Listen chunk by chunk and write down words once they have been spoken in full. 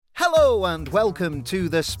Hello and welcome to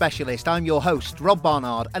The Specialist. I'm your host, Rob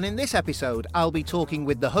Barnard, and in this episode I'll be talking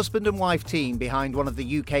with the husband and wife team behind one of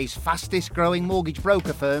the UK's fastest growing mortgage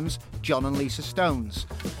broker firms, Jon and Lisa Stones.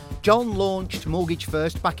 Jon launched Mortgage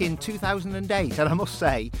First back in 2008, and I must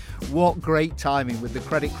say, what great timing with the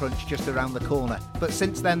credit crunch just around the corner. But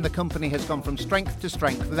since then, the company has gone from strength to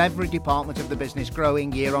strength, with every department of the business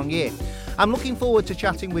growing year on year. I'm looking forward to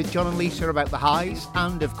chatting with Jon and Lisa about the highs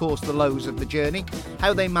and, of course, the lows of the journey,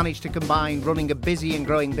 how they managed to combine running a busy and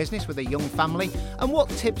growing business with a young family, and what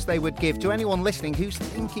tips they would give to anyone listening who's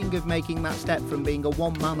thinking of making that step from being a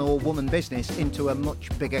one-man or woman business into a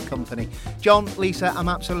much bigger company. Jon, Lisa, I'm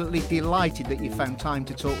absolutely delighted that you found time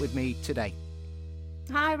to talk with me today.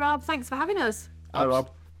 Hi Rob, thanks for having us. Hi Rob.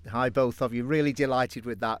 Hi both of you, really delighted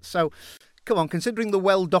with that. So come on, considering the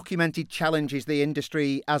well-documented challenges the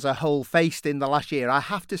industry as a whole faced in the last year, I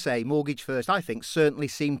have to say Mortgage First, I think, certainly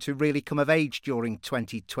seemed to really come of age during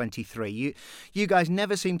 2023. You guys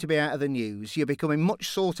never seem to be out of the news. You're becoming much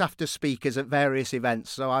sought-after speakers at various events,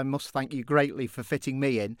 so I must thank you greatly for fitting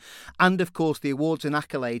me in. And, of course, the awards and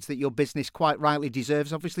accolades that your business quite rightly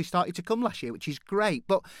deserves obviously started to come last year, which is great.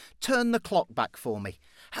 But turn the clock back for me.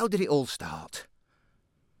 How did it all start?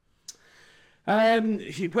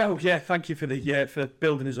 Well, yeah, thank you for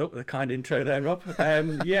building us up with a kind intro there, Rob.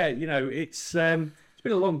 It's been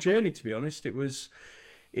a long journey, to be honest. It was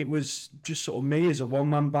just sort of me as a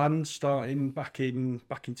one-man band starting back in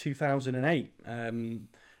 2008.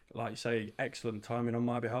 Like you say, excellent timing on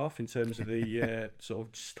my behalf in terms of the sort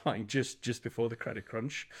of starting just before the credit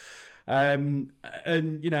crunch. I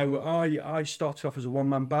started off as a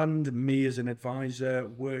one-man band, me as an advisor,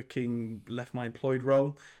 left my employed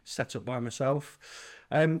role, set up by myself.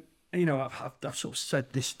 I've sort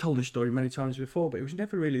of told this story many times before, but it was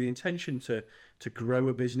never really the intention to grow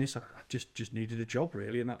a business. I just needed a job,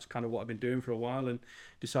 really, and that's kind of what I've been doing for a while, and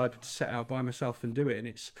decided to set out by myself and do it. And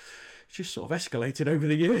it's just sort of escalated over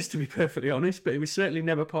the years, to be perfectly honest, but it was certainly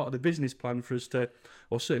never part of the business plan for us to,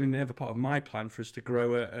 or certainly never part of my plan for us to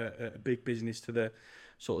grow a big business to the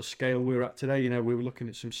sort of scale we're at today. We were looking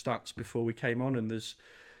at some stats before we came on, and there's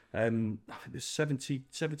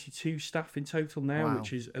 72 staff in total now. Wow.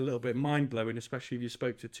 Which is a little bit mind-blowing, especially if you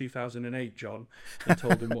spoke to 2008 Jon and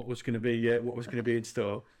told him what was going to be in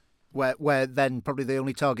store. Where then probably the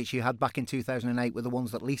only targets you had back in 2008 were the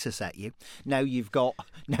ones that Lisa set you. Now you've got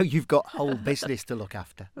whole business to look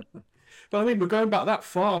after. Well, I mean, we're going back that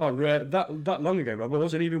far, that long ago, Rob. I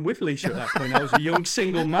wasn't even with Lisa at that point. I was a young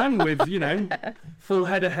single man with, full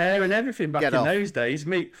head of hair and everything back in those days.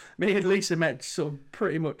 Me and Lisa met sort of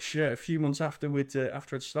pretty much a few months after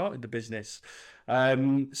I'd started the business.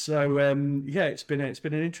 It's been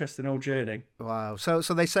an interesting old journey. Wow. So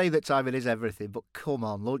they say that timing is everything, but come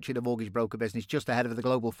on, launching a mortgage broker business just ahead of the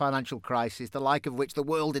global financial crisis, the like of which the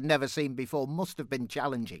world had never seen before, must have been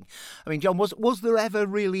challenging. I mean, Jon, was there ever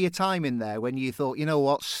really a time in there when you thought, you know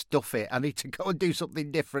what, stuff it, I need to go and do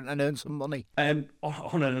something different and earn some money? On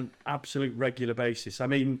an absolute regular basis. I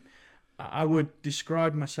mean, I would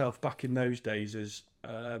describe myself back in those days as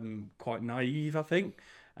quite naive, I think.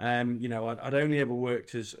 I'd only ever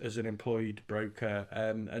worked as an employed broker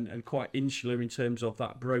and quite insular in terms of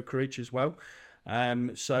that brokerage as well.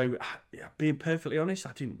 Being perfectly honest,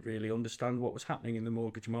 I didn't really understand what was happening in the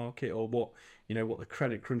mortgage market or what the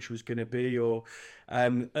credit crunch was going to be. Or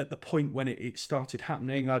at the point when it started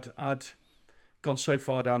happening, I'd gone so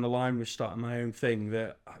far down the line with starting my own thing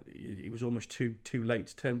that it was almost too late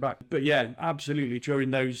to turn back. But yeah, absolutely. During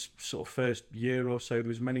those sort of first year or so, there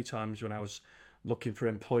was many times when I was looking for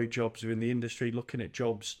employed jobs within the industry, looking at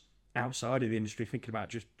jobs outside of the industry, thinking about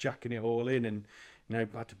just jacking it all in, and I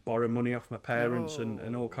had to borrow money off my parents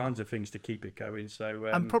and all kinds of things to keep it going. So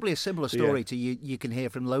and probably a similar story to you can hear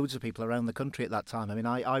from loads of people around the country at that time. I mean,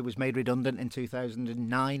 I was made redundant in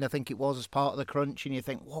 2009, I think it was, as part of the crunch, and you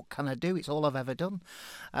think, what can I do? It's all I've ever done.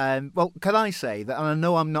 Well, can I say that, and I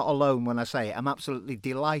know I'm not alone when I say it, I'm absolutely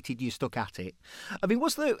delighted you stuck at it. I mean,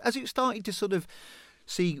 as it started to sort of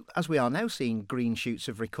see, as we are now seeing green shoots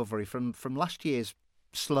of recovery from last year's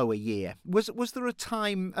slower year, was there a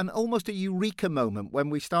time and almost a eureka moment when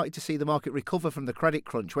we started to see the market recover from the credit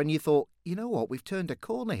crunch, when you thought, you know what, we've turned a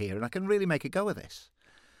corner here and I can really make a go of this?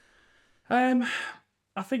 I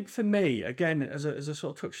think for me, again, as I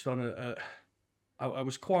sort of touched on, I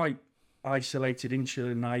was quite isolated,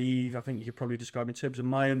 insular, naive. I think you could probably describe in terms of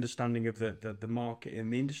my understanding of the market in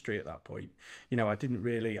the industry at that point. I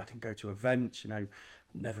didn't go to events,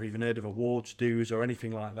 never even heard of awards dues or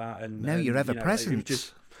anything like that. And now you're ever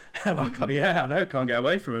present. I know, can't get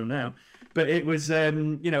away from them now. But it was, at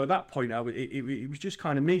that point, it was just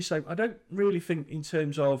kind of me. So I don't really think in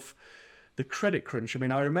terms of the credit crunch. I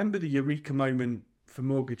mean, I remember the eureka moment for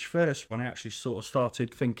Mortgage First when I actually sort of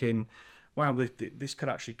started thinking, wow, this could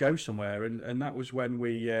actually go somewhere. And that was when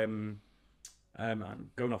we, I'm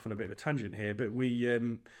going off on a bit of a tangent here, but we,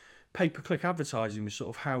 pay-per-click advertising was sort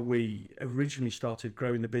of how we originally started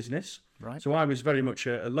growing the business. Right. So I was very much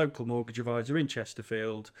a local mortgage advisor in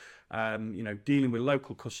Chesterfield, dealing with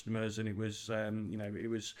local customers, and it was,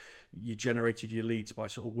 you generated your leads by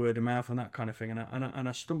sort of word of mouth and that kind of thing. And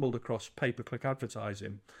I stumbled across pay-per-click advertising,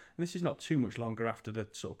 and this is not too much longer after the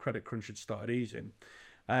sort of credit crunch had started easing.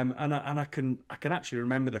 And I can actually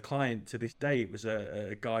remember the client to this day. It was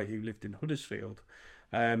a guy who lived in Huddersfield.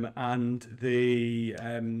 And the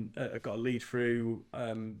got a lead through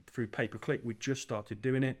pay-per-click. We just started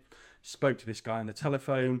doing it. Spoke to this guy on the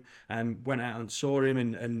telephone and went out and saw him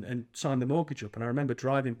and signed the mortgage up. And I remember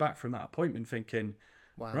driving back from that appointment thinking,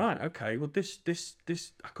 wow, right, okay, well this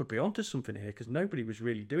I could be onto something here, because nobody was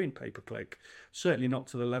really doing pay-per-click, certainly not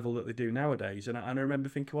to the level that they do nowadays. And I remember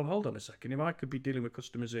thinking, well, hold on a second, if I could be dealing with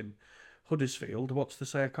customers in Huddersfield, what's to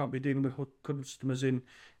say I can't be dealing with customers in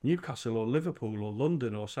Newcastle or Liverpool or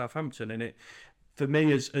London or Southampton? And it, for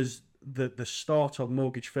me, as the start of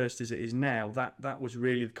Mortgage First as it is now, that was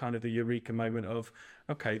really kind of the eureka moment of,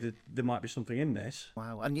 okay, there might be something in this.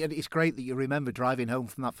 Wow, and yet it's great that you remember driving home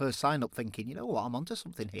from that first sign-up thinking, you know what, I'm onto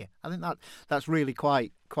something here. I think that's really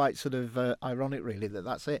quite sort of ironic, really,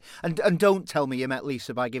 that's it. And don't tell me you met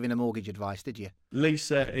Lisa by giving her mortgage advice, did you?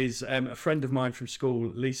 Lisa is a friend of mine from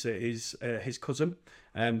school. Lisa is his cousin.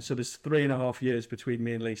 So there's 3.5 years between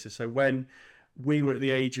me and Lisa. So when we were at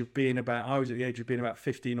the age of being about, I was at the age of being about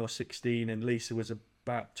 15 or 16, and Lisa was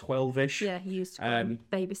about 12-ish. Yeah, he used to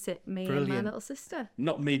babysit me and my little sister.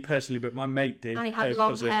 Not me personally, but my mate did. And he had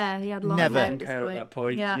long hair. He had long hair at that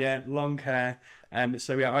point. Yeah, long hair.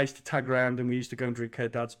 So yeah, I used to tag around, and we used to go and drink her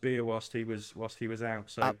dad's beer whilst he was out.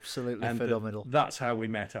 So absolutely phenomenal. That's how we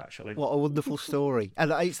met, actually. What a wonderful story!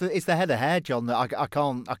 And it's the head of hair, John, that I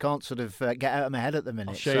can't sort of get out of my head at the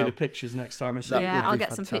minute. I'll show you the pictures next time I see you. Yeah, I'll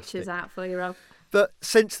get some pictures out for you, Rob. But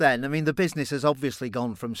since then, I mean, the business has obviously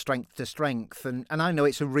gone from strength to strength, and I know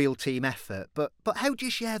it's a real team effort. But how do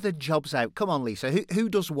you share the jobs out? Come on, Lisa, who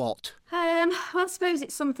does what? Well, I suppose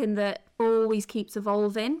it's something that always keeps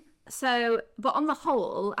evolving. So, but on the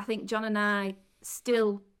whole, I think Jon and I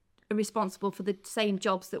still are responsible for the same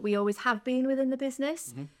jobs that we always have been within the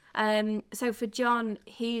business. Mm-hmm. So for Jon,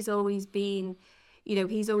 he's always been,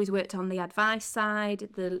 he's always worked on the advice side,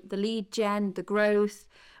 the lead gen, the growth,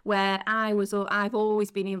 where I've always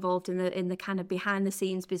been involved in the kind of behind the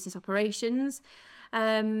scenes business operations.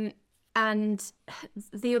 And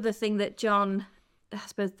the other thing that Jon, I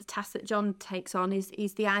suppose the task that Jon takes on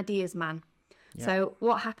is the ideas man. Yeah. So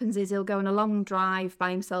what happens is he'll go on a long drive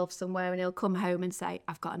by himself somewhere, and he'll come home and say,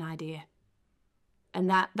 I've got an idea. And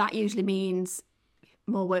that usually means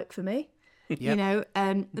more work for me. Yep.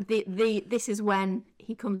 This is when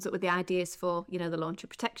he comes up with the ideas for, the launch of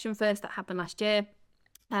Protection First that happened last year.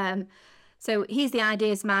 So he's the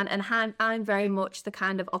ideas man, and I'm very much the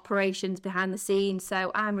kind of operations behind the scenes. So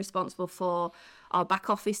I'm responsible for our back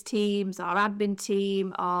office teams, our admin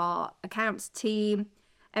team, our accounts team,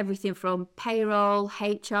 everything from payroll,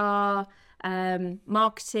 HR,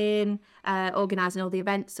 marketing, organising all the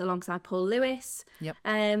events alongside Paul Lewis. Yep.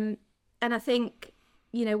 And I think,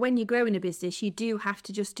 when you grow in a business, you do have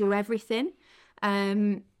to just do everything.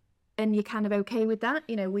 And you're kind of okay with that.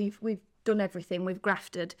 We've done everything, we've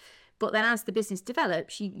grafted. But then as the business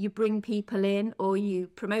develops, you bring people in, or you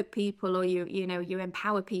promote people, or you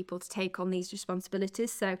empower people to take on these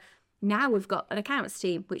responsibilities. So now we've got an accounts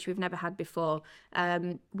team, which we've never had before.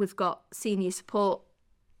 We've got senior support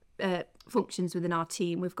functions within our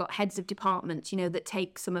team. We've got heads of departments, that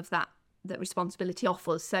take some of that responsibility off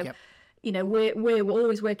us. So, yep. We're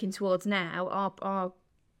always working towards now.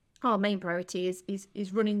 Our main priority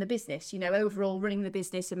is running the business, overall running the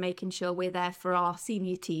business and making sure we're there for our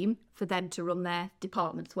senior team, for them to run their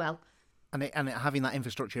departments well. And having that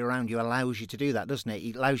infrastructure around you allows you to do that, doesn't it?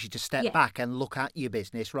 It allows you to step back and look at your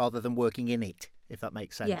business rather than working in it, if that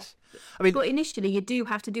makes sense. Yeah. I mean, but initially you do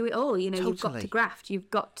have to do it all. Totally. You've got to graft,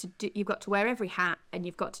 you've got to wear every hat, and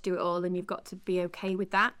you've got to do it all, and you've got to be okay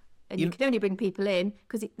with that. And you can only bring people in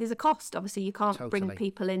because there's a cost. Obviously, you can't bring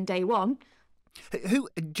people in day one.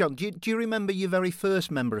 Jon, do you remember your very first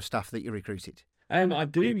member of staff that you recruited? I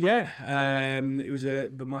do, yeah. It was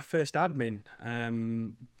my first admin.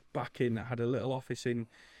 I had a little office in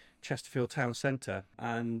Chesterfield Town Centre,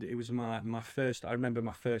 and it was my first. I remember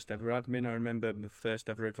my first ever admin. I remember my first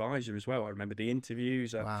ever advisor as well. I remember the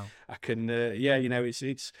interviews. Wow. I can,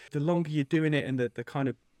 it's the longer you're doing it, and the kind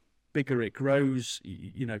of bigger it grows,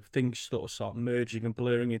 things sort of start merging and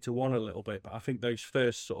blurring into one a little bit. But I think those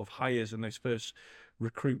first sort of hires and those first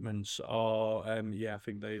recruitments are, I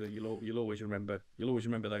think you'll always remember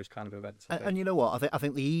those kind of events. And you know what? I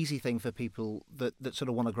think the easy thing for people that sort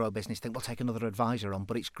of want to grow a business think, we'll take another advisor on.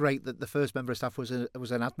 But it's great that the first member of staff was an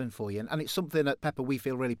admin for you, and it's something at Pepper we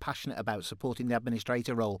feel really passionate about, supporting the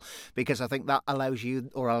administrator role, because I think that allows you,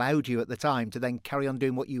 or allowed you at the time, to then carry on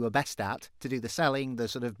doing what you were best at, to do the selling, the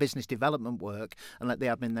sort of business development work, and let the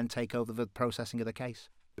admin then take over the processing of the case.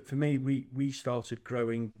 For me, we started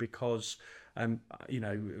growing because I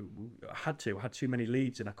had too many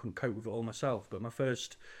leads and I couldn't cope with it all myself. But my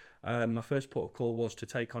first port of call was to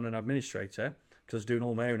take on an administrator, because I was doing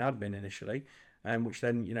all my own admin initially, which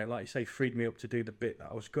then, like you say, freed me up to do the bit that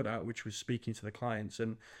I was good at, which was speaking to the clients.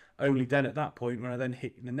 And only then at that point, when I then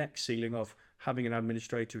hit the next ceiling of having an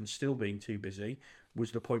administrator and still being too busy,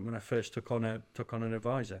 was the point when I first took on an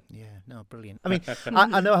advisor. Yeah, no, brilliant. I mean,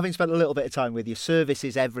 I know, having spent a little bit of time with you, service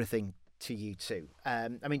is everything to you too. I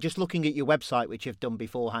mean, just looking at your website, which you've done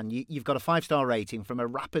beforehand, you've got a 5-star rating from a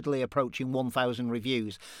rapidly approaching 1,000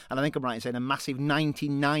 reviews, and I think I'm right in saying a massive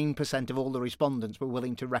 99% of all the respondents were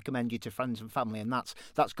willing to recommend you to friends and family, and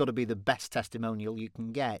that's got to be the best testimonial you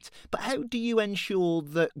can get. But how do you ensure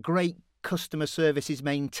that great customer service is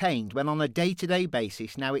maintained when on a day-to-day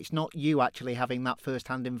basis now it's not you actually having that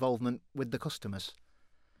first-hand involvement with the customers?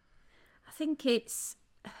 I think it's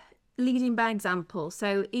leading by example.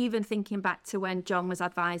 So even thinking back to when Jon was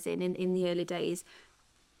advising in the early days,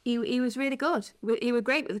 he was really good. He was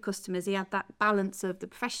great with the customers. He had that balance of the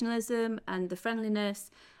professionalism and the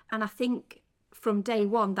friendliness, and I think from day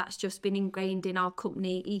one that's just been ingrained in our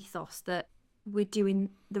company ethos, that we're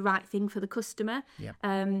doing the right thing for the customer. Yeah.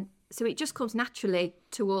 So it just comes naturally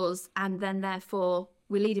to us, and then therefore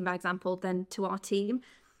we're leading by example then to our team.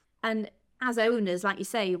 And as owners, like you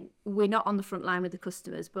say, we're not on the front line with the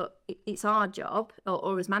customers, but it's our job,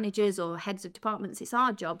 or as managers or heads of departments, it's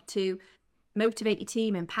our job to motivate your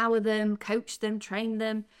team, empower them, coach them, train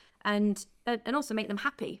them, and also make them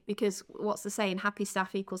happy. Because what's the saying? Happy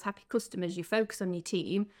staff equals happy customers. You focus on your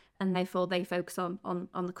team, and therefore they focus on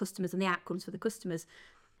the customers and the outcomes for the customers.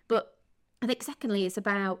 But I think secondly, it's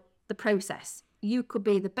about the process. You could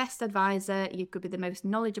be the best advisor, you could be the most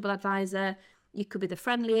knowledgeable advisor, you could be the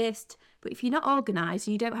friendliest, but if you're not organised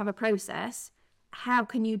and you don't have a process, how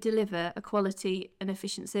can you deliver a quality and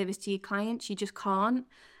efficient service to your clients? You just can't.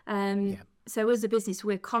 So as a business,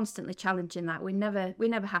 we're constantly challenging that. We're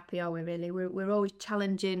never happy, are we? Really, we're always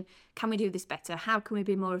challenging. Can we do this better? How can we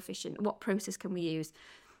be more efficient? What process can we use?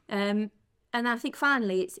 And I think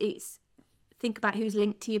finally, it's think about who's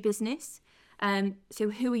linked to your business.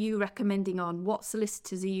 So who are you recommending on? What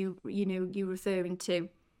solicitors are you referring to?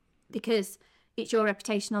 Because it's your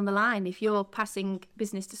reputation on the line. If you're passing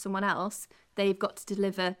business to someone else, they've got to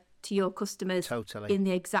deliver to your customers totally in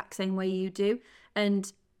the exact same way you do.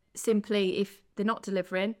 And simply, if they're not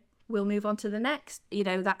delivering, we'll move on to the next.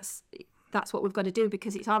 That's what we've got to do,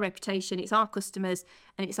 because it's our reputation, it's our customers,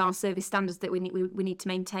 and it's our service standards that we need to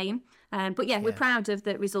maintain. But we're proud of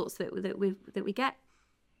the results that we get.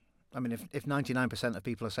 I mean, if 99% of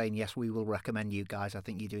people are saying, yes, we will recommend you guys, I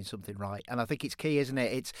think you're doing something right. And I think it's key, isn't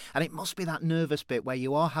it? And it must be that nervous bit where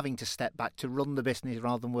you are having to step back to run the business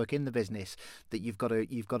rather than work in the business, that you've got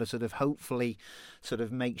to sort of hopefully sort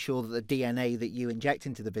of make sure that the DNA that you inject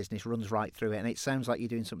into the business runs right through it. And it sounds like you're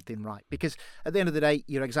doing something right. Because at the end of the day,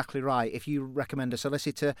 you're exactly right. If you recommend a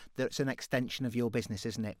solicitor, that's an extension of your business,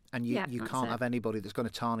 isn't it? And you can't have anybody that's going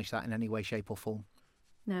to tarnish that in any way, shape or form.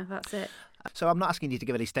 No, that's it. So I'm not asking you to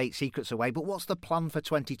give any state secrets away, but what's the plan for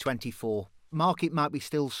 2024? Market might be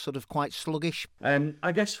still sort of quite sluggish.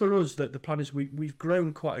 I guess for us, that the plan is we've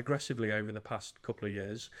grown quite aggressively over the past couple of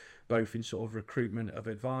years, both in sort of recruitment of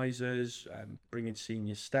advisors, bringing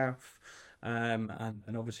senior staff, and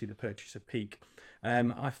obviously the purchase of Peak.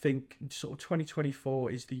 I think sort of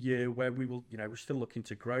 2024 is the year where we will, we're still looking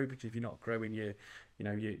to grow, because if you're not growing, you're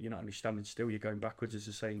not only standing still, you're going backwards, as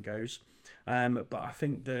the saying goes. But I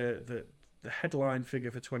think the headline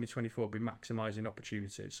figure for 2024 will be maximising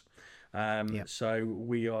opportunities. So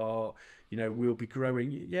we are, we'll be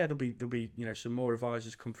growing. Yeah, there'll be some more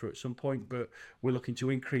advisors come through at some point, but we're looking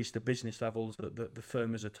to increase the business levels that the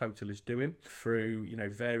firm as a total is doing through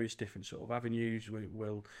various different sort of avenues.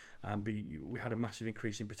 We had a massive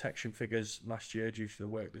increase in protection figures last year due to the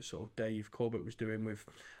work that sort of Dave Corbett was doing with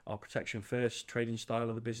our protection first trading style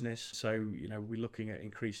of the business. So we're looking at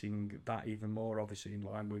increasing that even more, obviously in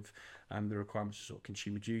line with the requirements of sort of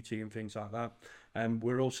consumer duty and things like that.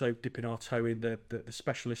 We're also dipping our toe in the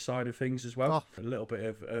specialist side of things as well. A little bit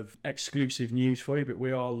of exclusive news for you, but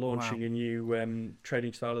we are launching a new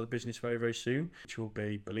trading style of the business very, very soon, which will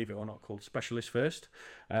be, believe it or not, called Specialist First.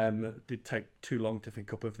 It did take too long to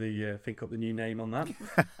think up the new name on that.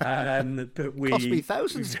 But we cost me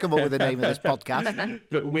thousands to come up with the name of this podcast.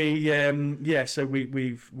 But so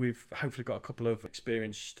we've hopefully got a couple of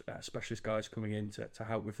experienced specialist guys coming in to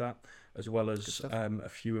help with that, as well as a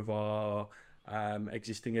few of our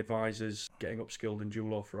existing advisors getting upskilled and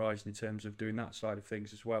dual authorised in terms of doing that side of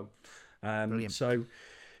things as well. So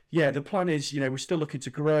the plan is, we're still looking to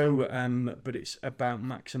grow, but it's about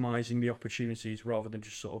maximising the opportunities rather than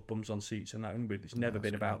just sort of bums on seats and that. It's never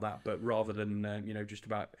been about that, but rather than just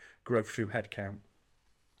about growth through headcount.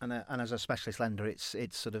 And as a specialist lender, it's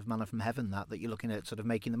sort of manna from heaven that you're looking at sort of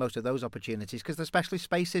making the most of those opportunities, because the specialist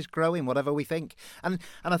space is growing, whatever we think. And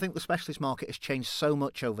I think the specialist market has changed so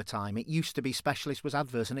much over time. It used to be specialist was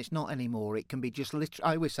adverse, and it's not anymore. It can be just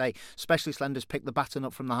I always say specialist lenders pick the baton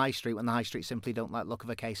up from the high street when the high street simply don't like the look of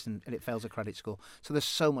a case and it fails a credit score. So there's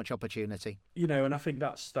so much opportunity. And I think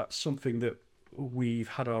that's something that we've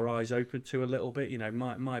had our eyes open to a little bit.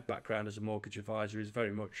 My background as a mortgage advisor is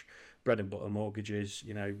very much bread and butter mortgages,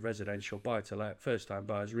 residential, buy-to-let, first-time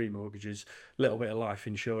buyers, remortgages, a little bit of life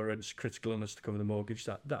insurance, critical illness to cover the mortgage.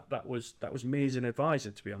 That was me as an advisor,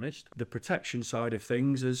 to be honest. The protection side of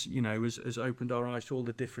things has opened our eyes to all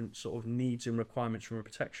the different sort of needs and requirements from a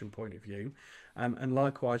protection point of view. And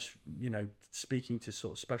likewise, speaking to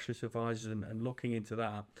sort of specialist advisors and looking into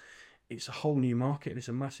that, it's a whole new market and it's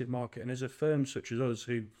a massive market. And as a firm such as us,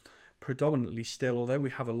 who predominantly still, although we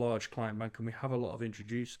have a large client bank and we have a lot of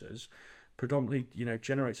introducers, predominantly,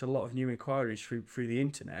 generates a lot of new inquiries through the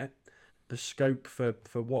internet, the scope for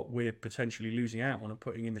what we're potentially losing out on and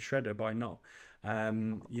putting in the shredder by not,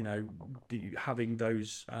 having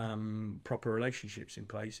those proper relationships in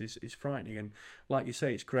place is frightening. And like you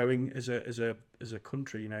say, it's growing as a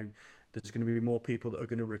country. There's going to be more people that are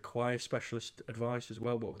going to require specialist advice as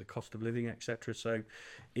well, what with the cost of living, etc. So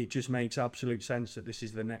it just makes absolute sense that this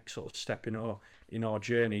is the next sort of step in our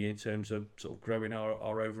journey in terms of sort of growing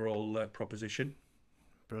our overall proposition.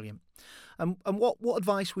 Brilliant. And what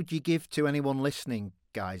advice would you give to anyone listening,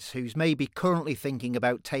 guys, who's maybe currently thinking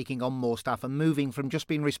about taking on more staff and moving from just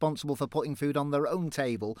being responsible for putting food on their own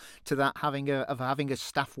table to that having a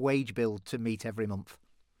staff wage bill to meet every month?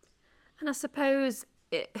 And I suppose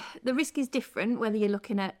the risk is different whether you're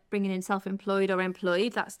looking at bringing in self-employed or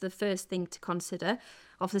employed. That's the first thing to consider.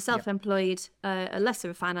 Of the self-employed, a lesser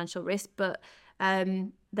of financial risk, but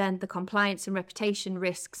then the compliance and reputation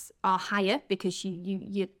risks are higher because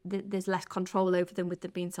there's less control over them with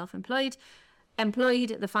them being self-employed.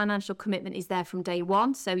 Employed, the financial commitment is there from day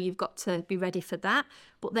one, so you've got to be ready for that.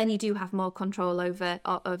 But then you do have more control over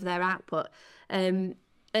their output. And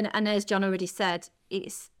as Jon already said,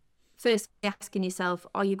 it's first asking yourself,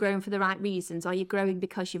 are you growing for the right reasons? Are you growing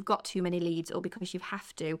because you've got too many leads, or because you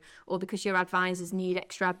have to, or because your advisors need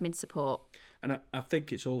extra admin support? And I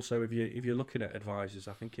think it's also, if you're looking at advisors,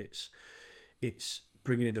 I think it's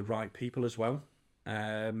bringing in the right people as well.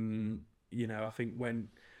 I think when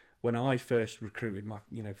I first recruited my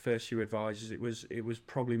first year advisors, it was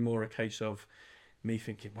probably more a case of me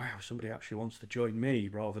thinking, wow, somebody actually wants to join me,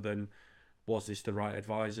 rather than was this the right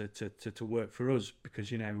advisor to work for us?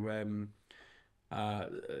 Because a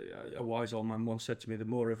wise old man once said to me, the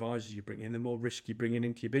more advisors you bring in, the more risk you're bringing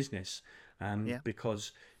into your business.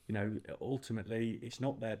 Because ultimately it's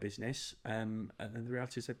not their business, and the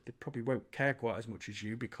reality is that they probably won't care quite as much as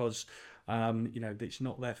you, because it's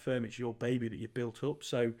not their firm, it's your baby that you've built up.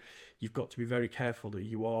 So you've got to be very careful that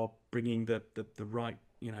you are bringing the right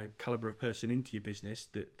caliber of person into your business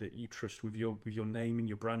that you trust with your name and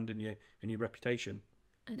your brand and your reputation.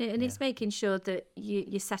 And it's making sure that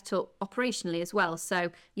you're set up operationally as well.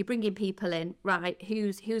 So you're bringing people in, right?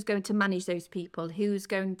 Who's going to manage those people? Who's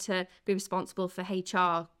going to be responsible for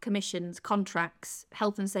HR, commissions, contracts,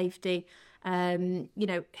 health and safety? Who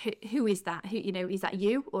is that? Is that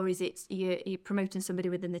you, or is it you're promoting somebody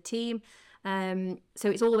within the team? So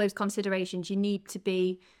it's all those considerations. You need to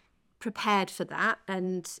be prepared for that,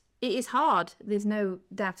 and it is hard. There's no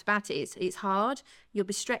doubt about it. It's hard. You'll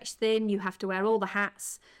be stretched thin. You have to wear all the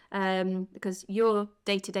hats, because your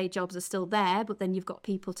day-to-day jobs are still there, but then you've got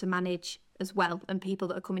people to manage as well, and people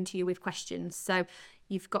that are coming to you with questions. So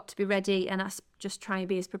you've got to be ready, and that's just try and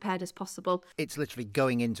be as prepared as possible. It's literally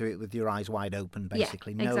going into it with your eyes wide open,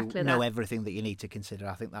 basically. Know everything that you need to consider.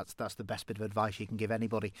 I think that's the best bit of advice you can give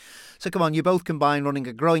anybody. So come on, you both combine running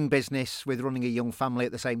a growing business with running a young family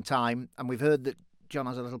at the same time, and we've heard that Jon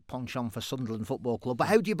has a little penchant for Sunderland Football Club, but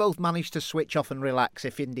how do you both manage to switch off and relax,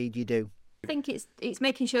 if indeed you do? I think it's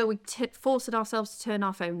making sure we forced ourselves to turn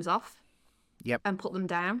our phones off. Yep. And put them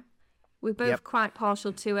down. We're both Yep. quite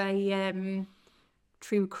partial to a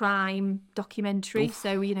true crime documentary. Oof.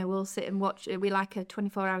 So, we'll sit and watch. We like a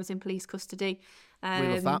 24 hours in police custody. We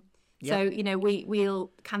love that. Yep. So,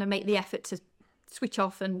 we'll kind of make the effort to switch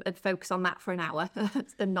off and focus on that for an hour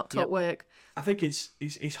and not talk work. I think it's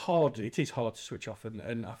hard. It is hard to switch off,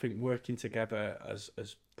 and I think working together as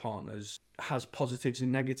partners has positives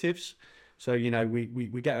and negatives. So,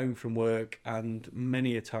 we get home from work, and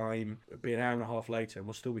many a time, it'll be an hour and a half later, and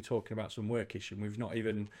we'll still be talking about some work issue, and we've not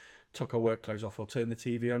even took our work clothes off or turned the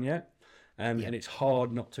TV on yet. And it's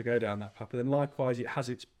hard not to go down that path. But then likewise, it has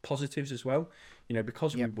its positives as well.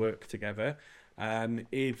 Because we work together,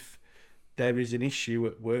 if there is an issue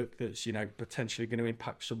at work that's, potentially going to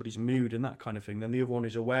impact somebody's mood and that kind of thing, then the other one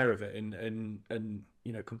is aware of it and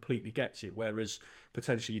completely gets it. Whereas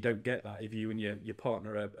potentially you don't get that if you and your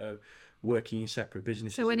partner are working in separate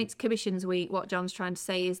businesses. So when it's commissions week, what John's trying to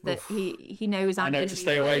say is that he knows I know to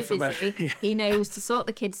stay away from it. He knows to sort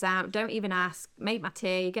the kids out. Don't even ask. Make my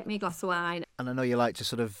tea. Get me a glass of wine. And I know you like to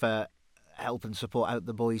sort of help and support out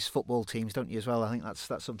the boys' football teams, don't you, as well? I think that's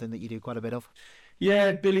something that you do quite a bit of.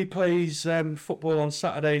 Yeah, Billy plays football on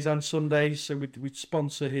Saturdays and Sundays, so we'd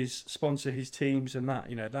sponsor his teams, and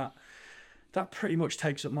that pretty much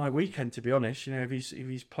takes up my weekend, to be honest. If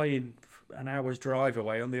he's playing an hour's drive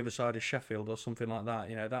away on the other side of Sheffield or something like that,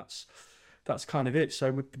 that's kind of it.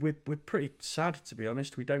 So we're pretty sad, to be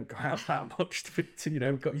honest. We don't go out that much.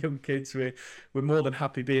 We've got young kids. We're more than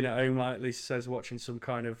happy being at home, like Lisa says, watching some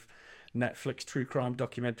kind of Netflix true crime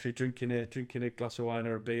documentary, drinking a glass of wine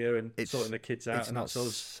or a beer, and sorting the kids out. It's not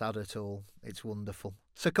sad at all. It's wonderful.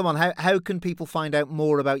 So come on, how can people find out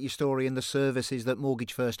more about your story and the services that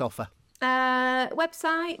Mortgage First offer?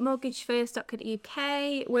 Website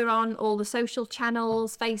mortgagefirst.co.uk. We're on all the social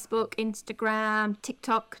channels: Facebook, Instagram,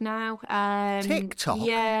 TikTok now. TikTok?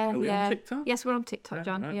 Yeah, Are we on TikTok? Yes, we're on TikTok, Yeah,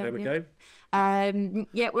 John. right, Yeah, there we yeah. go.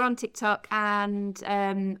 We're on TikTok and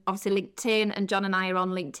obviously LinkedIn, and John and I are on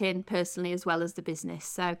LinkedIn personally as well as the business.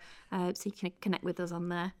 So you can connect with us on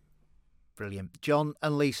there. Brilliant. Jon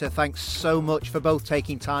and Lisa, thanks so much for both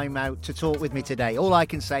taking time out to talk with me today. All I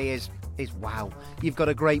can say is wow, you've got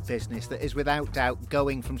a great business that is without doubt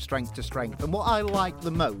going from strength to strength. And what I like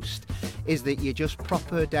the most is that you're just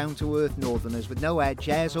proper down-to-earth northerners with no edge,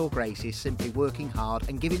 airs or graces, simply working hard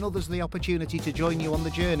and giving others the opportunity to join you on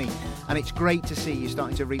the journey. And it's great to see you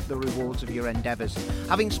starting to reap the rewards of your endeavours.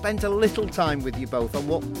 Having spent a little time with you both on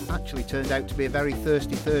what actually turned out to be a very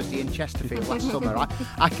thirsty Thursday in Chesterfield last summer,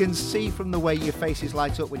 I can see from the way your faces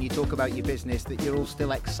light up when you talk about your business that you're all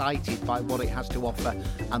still excited by what it has to offer,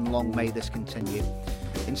 and long may this continue.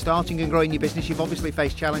 In starting and growing your business, you've obviously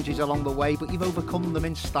faced challenges along the way, but you've overcome them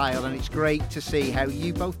in style, and it's great to see how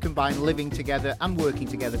you both combine living together and working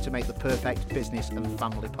together to make the perfect business and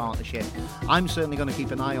family partnership. I'm certainly going to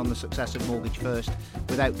keep an eye on the success of Mortgage First.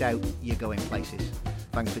 Without doubt, you're going places.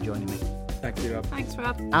 Thanks for joining me. Thank you, Rob. Thanks,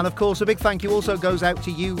 Rob. And of course, a big thank you also goes out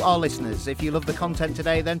to you, our listeners. If you love the content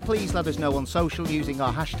today, then please let us know on social using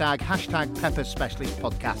our hashtag Peppers Specialist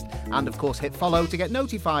Podcast. And of course, hit follow to get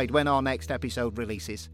notified when our next episode releases.